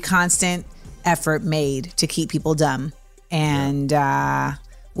 very constant effort made to keep people dumb. And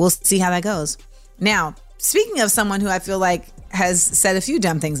we'll see how that goes. Now, speaking of someone who I feel like has said a few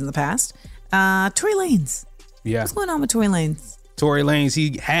dumb things in the past, Tory Lanez. Yeah. What's going on with Tory Lanez? Tory Lanez,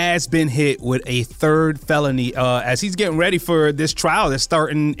 he has been hit with a third felony as he's getting ready for this trial that's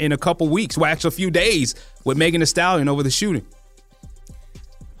starting in a couple weeks, well, actually a few days, with Megan Thee Stallion over the shooting.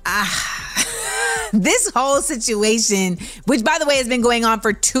 This whole situation, which, by the way, has been going on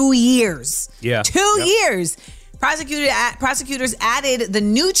for 2 years. Yeah. 2 years. Prosecutors added the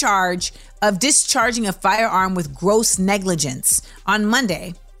new charge of discharging a firearm with gross negligence on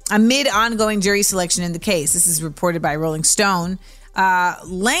Monday, amid ongoing jury selection in the case. This is reported by Rolling Stone.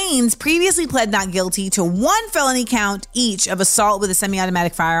 Lanez previously pled not guilty to one felony count each of assault with a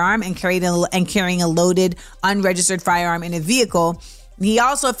semi-automatic firearm and carrying a loaded, unregistered firearm in a vehicle. He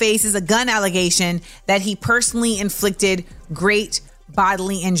also faces a gun allegation that he personally inflicted great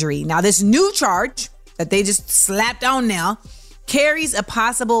bodily injury. Now, this new charge that they just slapped on now carries a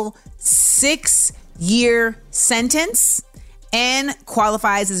possible 6-year sentence and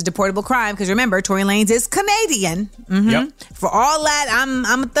qualifies as a deportable crime because remember, Tory Lanez is Canadian. Yep. For all that,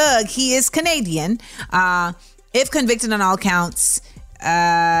 I'm a thug. He is Canadian. If convicted on all counts,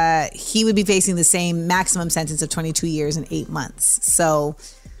 he would be facing the same maximum sentence of 22 years and 8 months. So,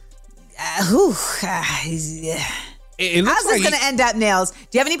 how's this going to end up, Nails? Do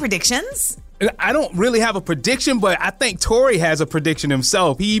you have any predictions? I don't really have a prediction, but I think Tory has a prediction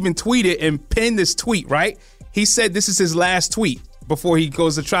himself. He even tweeted and pinned this tweet, right? He said this is his last tweet before he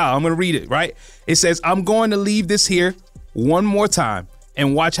goes to trial. I'm going to read it, right? It says, "I'm going to leave this here one more time.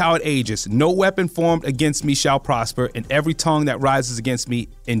 and watch how it ages. No weapon formed against me shall prosper, and every tongue that rises against me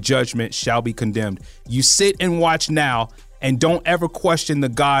in judgment shall be condemned. You sit and watch now, and don't ever question the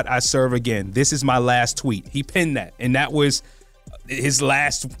God I serve again. This is my last tweet. He pinned that, and that was his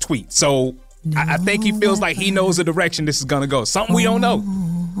last tweet. So I think he feels like he knows the direction this is going to go. Something we don't know.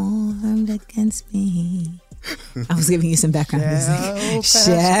 Against me. I was giving you some background music.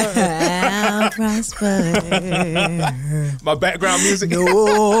 Shall prosper. My background music?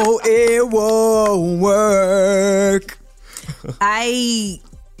 No, it won't work.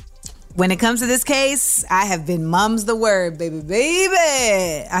 When it comes to this case, I have been mum's the word, baby.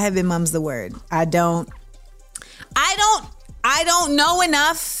 I have been mum's the word. I don't know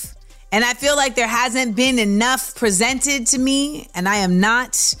enough, and I feel like there hasn't been enough presented to me, and I am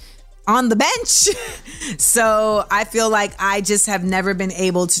not on the bench. So I feel like I just have never been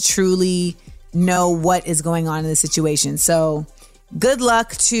able to truly know what is going on in the situation. So good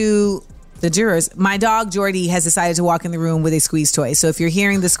luck to the jurors. My dog, Jordy, has decided to walk in the room with a squeeze toy. So if you're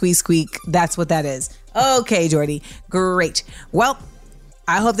hearing the squeeze squeak, that's what that is. Okay, Jordy. Great. Well,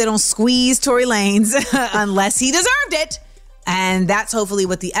 I hope they don't squeeze Tory Lanez unless he deserved it. And that's hopefully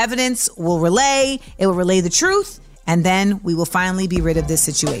what the evidence will relay. It will relay the truth. And then we will finally be rid of this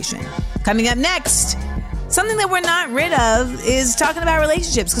situation. Coming up next, something that we're not rid of is talking about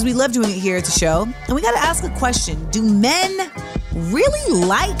relationships, because we love doing it here at the show. And we got to ask a question. Do men really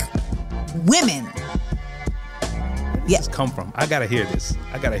like women? Where does this come from? I gotta hear this.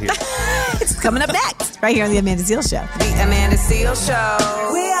 It's coming up next, right here on the Amanda Seales Show. The Amanda Seales Show.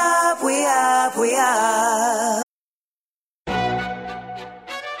 We up, we up, we up.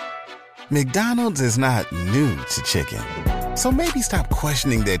 McDonald's is not new to chicken. So maybe stop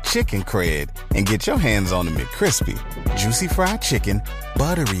questioning their chicken cred and get your hands on the McCrispy. Juicy fried chicken,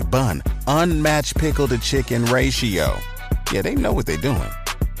 buttery bun, unmatched pickle to chicken ratio. Yeah, they know what they're doing.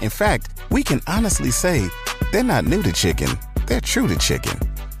 In fact, we can honestly say they're not new to chicken. They're true to chicken.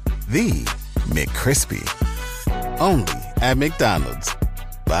 The McCrispy. Only at McDonald's.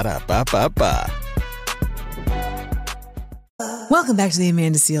 Ba-da-ba-ba-ba. Welcome back to the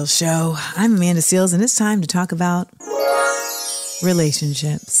Amanda Seales Show. I'm Amanda Seales, and it's time to talk about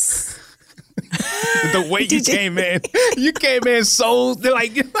relationships. The way you came in so, they're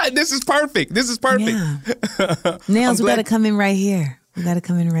like, this is perfect. This is perfect. Yeah. Nails, we got to come in right here.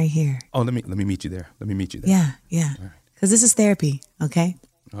 Oh, let me meet you there. Yeah. Because this is therapy, okay?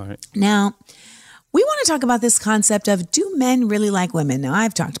 All right. Now, we want to talk about this concept of, do men really like women? Now,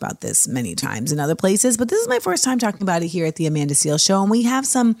 I've talked about this many times in other places, but this is my first time talking about it here at the Amanda Seales Show, and we have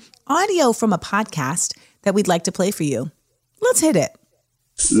some audio from a podcast that we'd like to play for you. Let's hit it.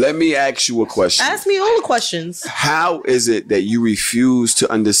 Let me ask you a question. Ask me all the questions. How is it that you refuse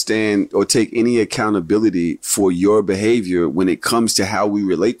to understand or take any accountability for your behavior when it comes to how we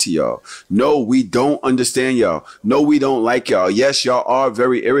relate to y'all? No, we don't understand y'all. No, we don't like y'all. Yes, y'all are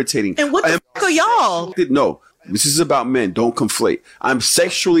very irritating. And what the fuck are y'all? No. This is about men. Don't conflate. I'm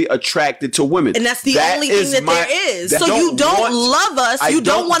sexually attracted to women. And that's the only thing that there is. So you don't love us. You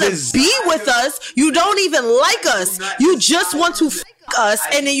don't want to be with us. You don't even like us. You just want to fuck us,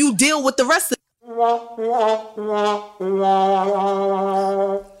 and then you deal with the rest of it.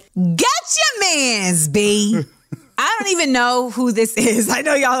 Get your mans, B. I don't even know who this is. I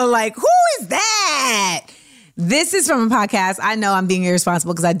know y'all are like, who is that? This is from a podcast. I know I'm being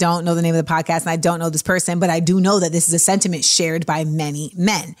irresponsible because I don't know the name of the podcast and I don't know this person, but I do know that this is a sentiment shared by many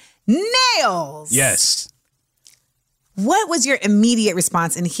men. Nails. Yes. What was your immediate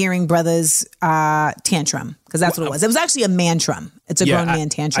response in hearing brother's tantrum? Because that's what it was. It was actually a mantrum. It's a grown man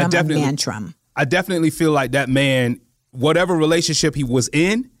tantrum, a mantrum. I definitely feel like that man, whatever relationship he was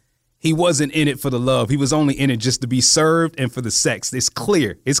in, he wasn't in it for the love. He was only in it just to be served and for the sex. It's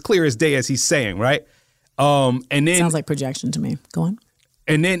clear. It's clear as day, as he's saying, right? And then sounds like projection to me. Go on.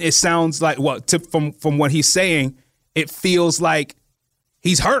 And then it sounds like from what he's saying, it feels like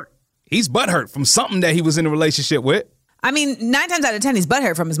he's hurt. He's butthurt from something that he was in a relationship with. I mean, 9 times out of 10, he's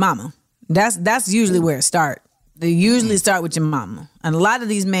butthurt from his mama. That's usually where it starts. They usually start with your mama. And a lot of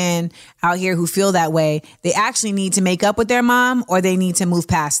these men out here who feel that way, they actually need to make up with their mom or they need to move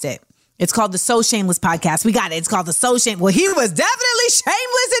past it. It's called the So Shameless podcast. We got it. It's called the So Shameless. Well, he was definitely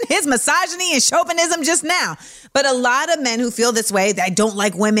shameless in his misogyny and chauvinism just now. But a lot of men who feel this way, they don't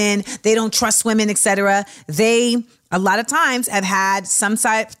like women, they don't trust women, etc., they a lot of times have had some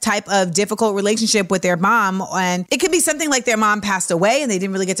type of difficult relationship with their mom. And it could be something like their mom passed away and they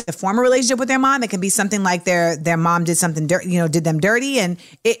didn't really get to form a relationship with their mom. It can be something like their mom did something dirty, did them dirty, and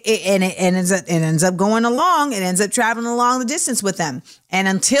it ends up going along. It ends up traveling along the distance with them. And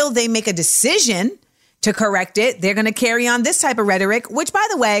until they make a decision to correct it, they're going to carry on this type of rhetoric, which, by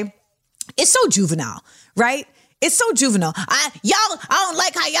the way, is so juvenile, right? It's so juvenile. I don't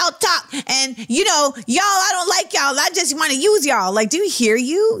like how y'all talk. And, I don't like y'all. I just want to use y'all. Like, do you hear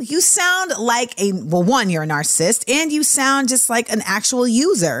you? You sound like one, you're a narcissist, and you sound just like an actual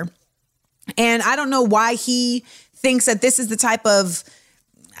user. And I don't know why he thinks that this is the type of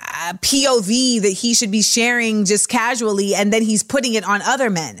POV that he should be sharing just casually, and then he's putting it on other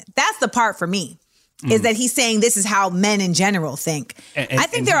men. That's the part for me. Is that he's saying this is how men in general think. I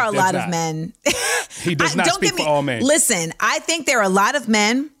think there are a lot of men. He does not speak for all men. Listen, I think there are a lot of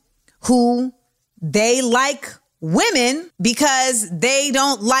men who they like women because they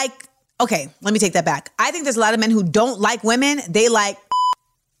don't like. Okay, let me take that back. I think there's a lot of men who don't like women. They like.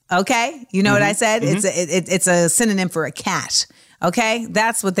 Okay, you know what I said? It's a synonym for a cat. Okay,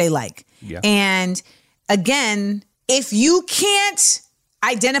 that's what they like. Yeah. And again, if you can't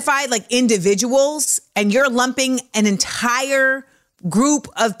identify like individuals and you're lumping an entire group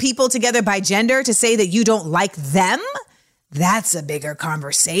of people together by gender to say that you don't like them, that's a bigger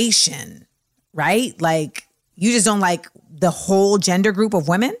conversation, right? Like, you just don't like the whole gender group of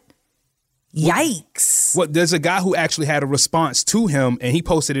women? Yikes. Well, there's a guy who actually had a response to him, and he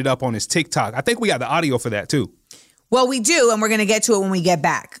posted it up on his TikTok. I think we got the audio for that too. Well, we do, and we're going to get to it when we get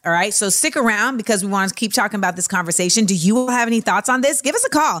back. All right. So stick around because we want to keep talking about this conversation. Do you have any thoughts on this? Give us a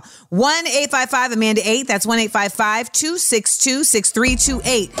call. 1-855-AMANDA-8. That's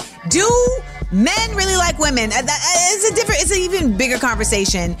 1-855-262-6328. Do men really like women? It's an even bigger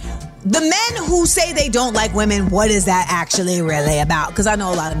conversation. The men who say they don't like women, what is that actually really about? Because I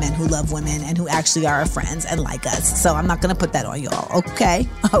know a lot of men who love women and who actually are our friends and like us. So I'm not going to put that on y'all. Okay.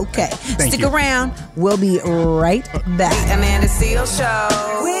 Stick around. We'll be right back. Amanda Seales Show.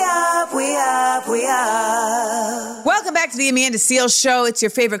 We up. Welcome back to the Amanda Seales Show. It's your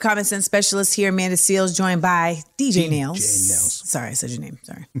favorite common sense specialist here, Amanda Seales, joined by DJ Nails. Sorry, I said your name.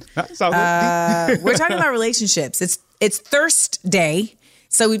 Sorry. That's all good. We're talking about relationships. It's Thirst Day.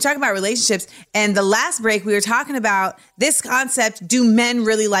 So we talk about relationships, and the last break we were talking about this concept: do men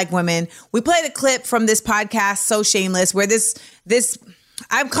really like women? We played a clip from this podcast, So Shameless, where this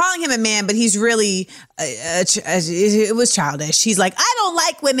I'm calling him a man, but he's really it was childish. He's like, I don't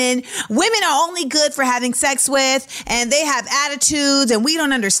like women. Women are only good for having sex with, and they have attitudes, and we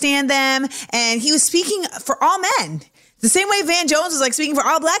don't understand them. And he was speaking for all men. The same way Van Jones was like speaking for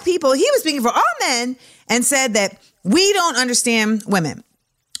all black people, he was speaking for all men and said that we don't understand women.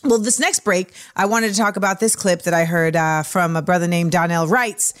 Well, this next break, I wanted to talk about this clip that I heard from a brother named Donnell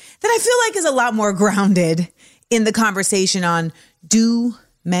Wrights that I feel like is a lot more grounded in the conversation on, do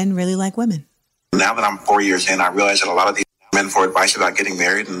men really like women? Now that I'm 4 years in, I realize that a lot of these men for advice about getting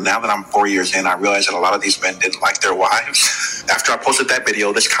married. And now that I'm 4 years in, I realize that a lot of these men didn't like their wives. After I posted that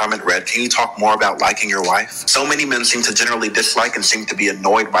video, this comment read, can you talk more about liking your wife? So many men seem to generally dislike and seem to be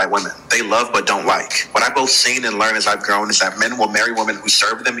annoyed by women. They love but don't like. What I've both seen and learned as I've grown is that men will marry women who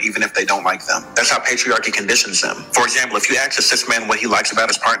serve them even if they don't like them. That's how patriarchy conditions them. For example, if you ask a cis man what he likes about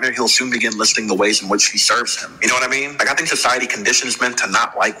his partner, he'll soon begin listing the ways in which he serves him. You know what I mean? Like, I think society conditions men to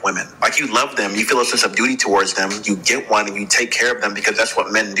not like women. Like, you love them, you feel a sense of duty towards them, you get one and you take care of them because that's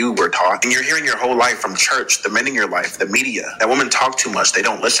what men do, we're taught. And you're hearing your whole life from church, the men in your life, the media, that women talk too much, they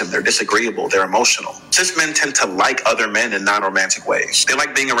don't listen, they're disagreeable, they're emotional. Cis men tend to like other men in non-romantic ways. They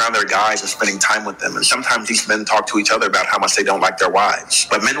like being around their guys and spending time with them, and sometimes these men talk to each other about how much they don't like their wives.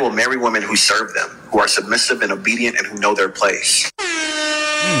 But men will marry women who serve them, who are submissive and obedient and who know their place.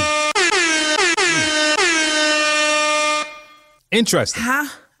 Interesting.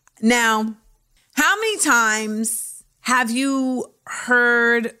 Now, how many times have you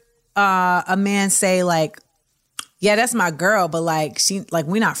heard a man say, like, yeah, that's my girl, but like,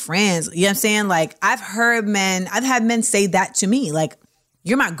 we're not friends. You know what I'm saying? Like, I've had men say that to me, like,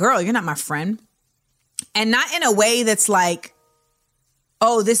 you're my girl, you're not my friend. And not in a way that's like,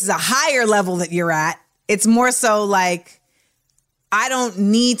 oh, this is a higher level that you're at. It's more so like, I don't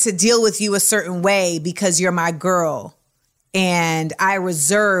need to deal with you a certain way because you're my girl. And I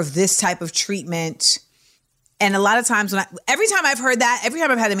reserve this type of treatment. And a lot of times every time I've heard that, every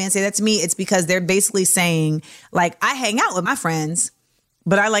time I've had a man say that to me, it's because they're basically saying, like, I hang out with my friends,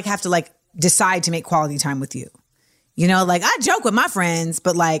 but I like have to like decide to make quality time with you. You know, like, I joke with my friends,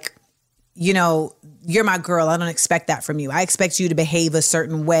 but like, you know, you're my girl. I don't expect that from you. I expect you to behave a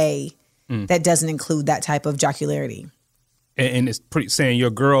certain way that doesn't include that type of jocularity. And it's pretty saying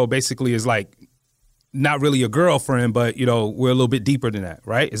your girl basically is like not really your girlfriend, but, you know, we're a little bit deeper than that,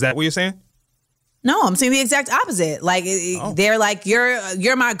 right? Is that what you're saying? No, I'm saying the exact opposite. Like, they're like,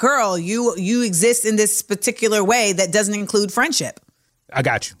 you're my girl. You exist in this particular way that doesn't include friendship. I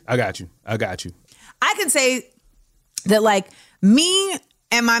got you. I can say that like me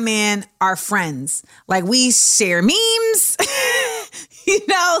and my man are friends. Like we share memes,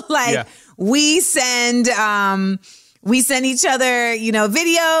 we send each other,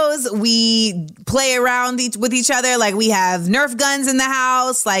 videos. We play around with each other. Like we have Nerf guns in the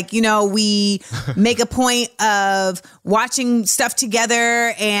house. Like, we make a point of watching stuff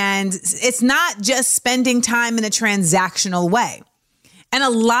together. And it's not just spending time in a transactional way. And a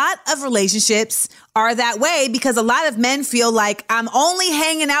lot of relationships are that way because a lot of men feel like I'm only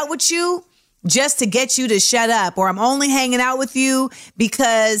hanging out with you just to get you to shut up, or I'm only hanging out with you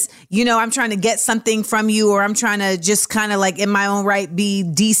because, I'm trying to get something from you, or I'm trying to just kind of like in my own right be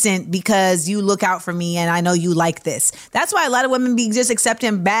decent because you look out for me and I know you like this. That's why a lot of women be just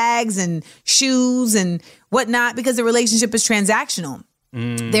accepting bags and shoes and whatnot because the relationship is transactional.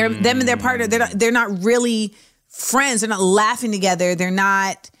 Them and their partner, they're not really friends. They're not laughing together. They're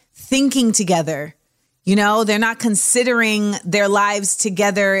not thinking together. They're not considering their lives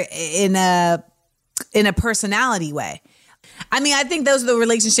together in a personality way. I mean, I think those are the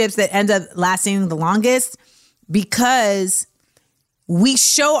relationships that end up lasting the longest because we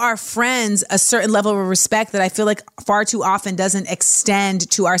show our friends a certain level of respect that I feel like far too often doesn't extend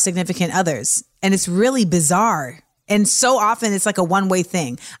to our significant others. And it's really bizarre. And so often it's like a one-way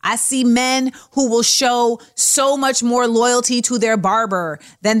thing. I see men who will show so much more loyalty to their barber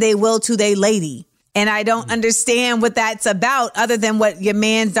than they will to their lady. And I don't understand what that's about other than what your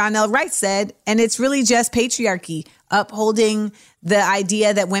man Donnell Wright said. And it's really just patriarchy upholding the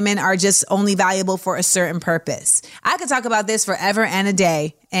idea that women are just only valuable for a certain purpose. I could talk about this forever and a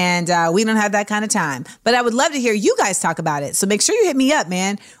day, and we don't have that kind of time. But I would love to hear you guys talk about it. So make sure you hit me up,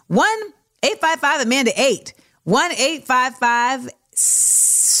 man. 1-855-AMANDA-8.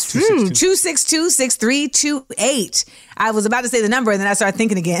 1-855-262-6328. I was about to say the number and then I started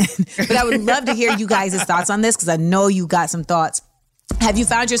thinking again. But I would love to hear you guys' thoughts on this because I know you got some thoughts. Have you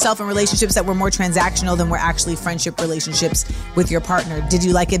found yourself in relationships that were more transactional than were actually friendship relationships with your partner? Did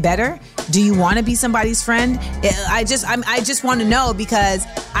you like it better? Do you want to be somebody's friend? I just want to know because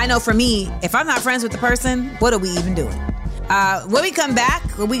I know for me, if I'm not friends with the person, what are we even doing? When we come back,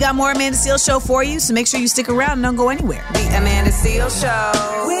 we got more Amanda Seales Show for you, so make sure you stick around and don't go anywhere. The Amanda Seales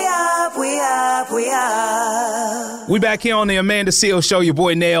Show. We up, we up, we up. We back here on the Amanda Seales Show. Your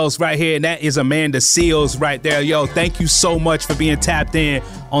boy Nails right here, and that is Amanda Seales right there. Yo, thank you so much for being tapped in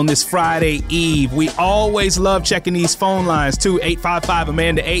on this Friday Eve. We always love checking these phone lines too.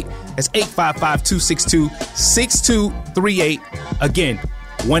 855-AMANDA-8. That's 855-262-6238. Again,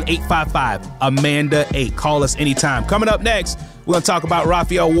 1-855-AMANDA-8. Call us anytime. Coming up next, we're going to talk about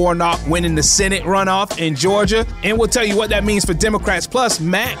Raphael Warnock winning the Senate runoff in Georgia, and we'll tell you what that means for Democrats. Plus,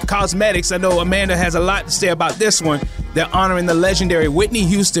 MAC Cosmetics. I know Amanda has a lot to say about this one. They're honoring the legendary Whitney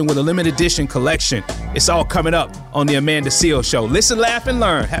Houston with a limited edition collection. It's all coming up on the Amanda Seales Show. Listen, laugh, and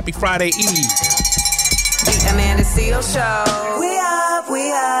learn. Happy Friday Eve. The Amanda Seales Show. We up,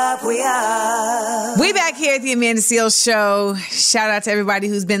 we up, we up. We back here at the Amanda Seales Show. Shout out to everybody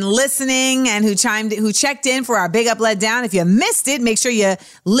who's been listening and who checked in for our Big Up Let Down. If you missed it, make sure you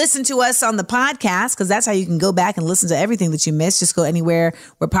listen to us on the podcast because that's how you can go back and listen to everything that you missed. Just go anywhere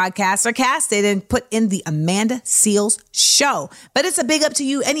where podcasts are casted and put in the Amanda Seales Show. But it's a big up to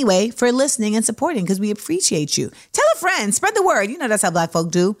you anyway for listening and supporting because we appreciate you. Tell a friend, spread the word. You know that's how Black folk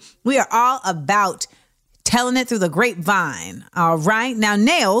do. We are all about telling it through the grapevine. All right. Now,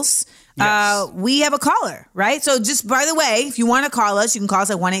 Nails, yes. We have a caller, right? So just by the way, if you want to call us, you can call us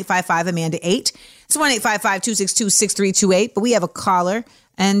at 1-855-AMANDA-8. It's 1-855-262-6328. But we have a caller,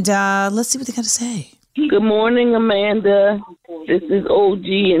 and let's see what they got to say. Good morning, Amanda. This is OG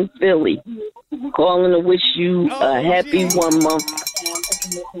in Philly. Calling to wish you a happy 1 month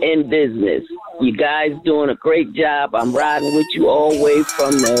in business. You guys doing a great job. I'm riding with you all the way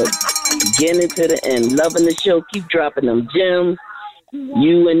from the beginning to the end. Loving the show. Keep dropping them gems.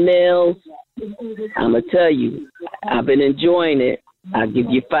 You and Nails, I'm going to tell you, I've been enjoying it. I give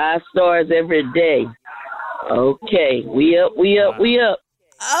you 5 stars every day. Okay. We up, we up, we up.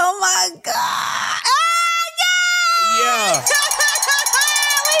 Oh, my God. Yeah.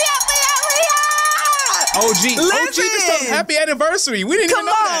 OG, just a happy anniversary. We didn't even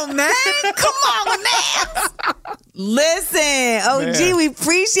know that. Come on, man. Come on, man. Listen, OG, man. We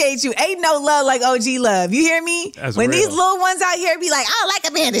appreciate you. Ain't no love like OG love. You hear me? That's when real. These little ones out here be like, I don't like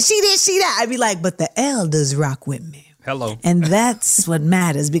Amanda. She this, she that. I'd be like, but the elders rock with me. Hello. And that's what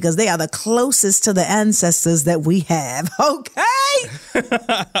matters because they are the closest to the ancestors that we have. Okay?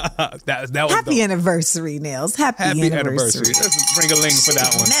 that was Happy anniversary, Nails. Happy anniversary. Let's bring a ling for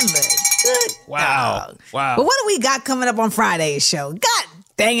that one. Remember. Good. Wow. Dog. Wow. But what do we got coming up on Friday's show? God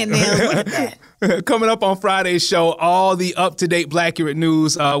Banging nails. Look at that. Coming up on Friday's show, all the up-to-date Blackurate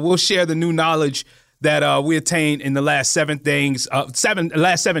news. We'll share the new knowledge that we attained in the last 7 days.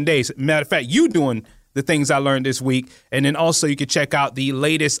 Matter of fact, you doing the things I learned this week. And then also you can check out the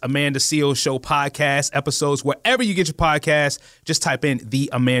latest Amanda Seales Show podcast episodes wherever you get your podcast. Just type in The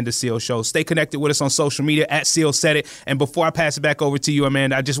Amanda Seales Show. Stay connected with us on social media at Seales Said It. And before I pass it back over to you,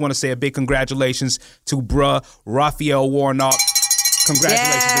 Amanda, I just want to say a big congratulations to bruh Raphael Warnock.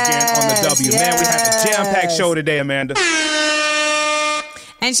 Congratulations again on the W. Man, we had a jam-packed show today, Amanda.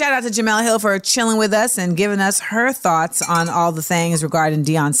 And shout out to Jamel Hill for chilling with us and giving us her thoughts on all the things regarding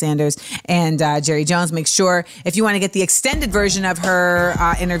Deion Sanders and Jerry Jones. Make sure if you want to get the extended version of her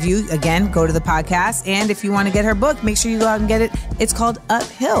interview, again, go to the podcast. And if you want to get her book, make sure you go out and get it. It's called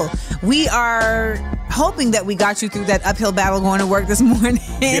Uphill. We are hoping that we got you through that uphill battle going to work this morning.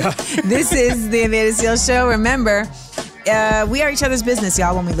 Yeah. This is the Amanda Seales Show. Remember, we are each other's business,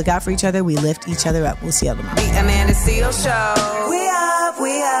 y'all. When we look out for each other, we lift each other up. We'll see y'all tomorrow. The Amanda Seales Show. We up,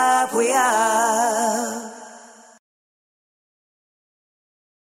 we up, we up.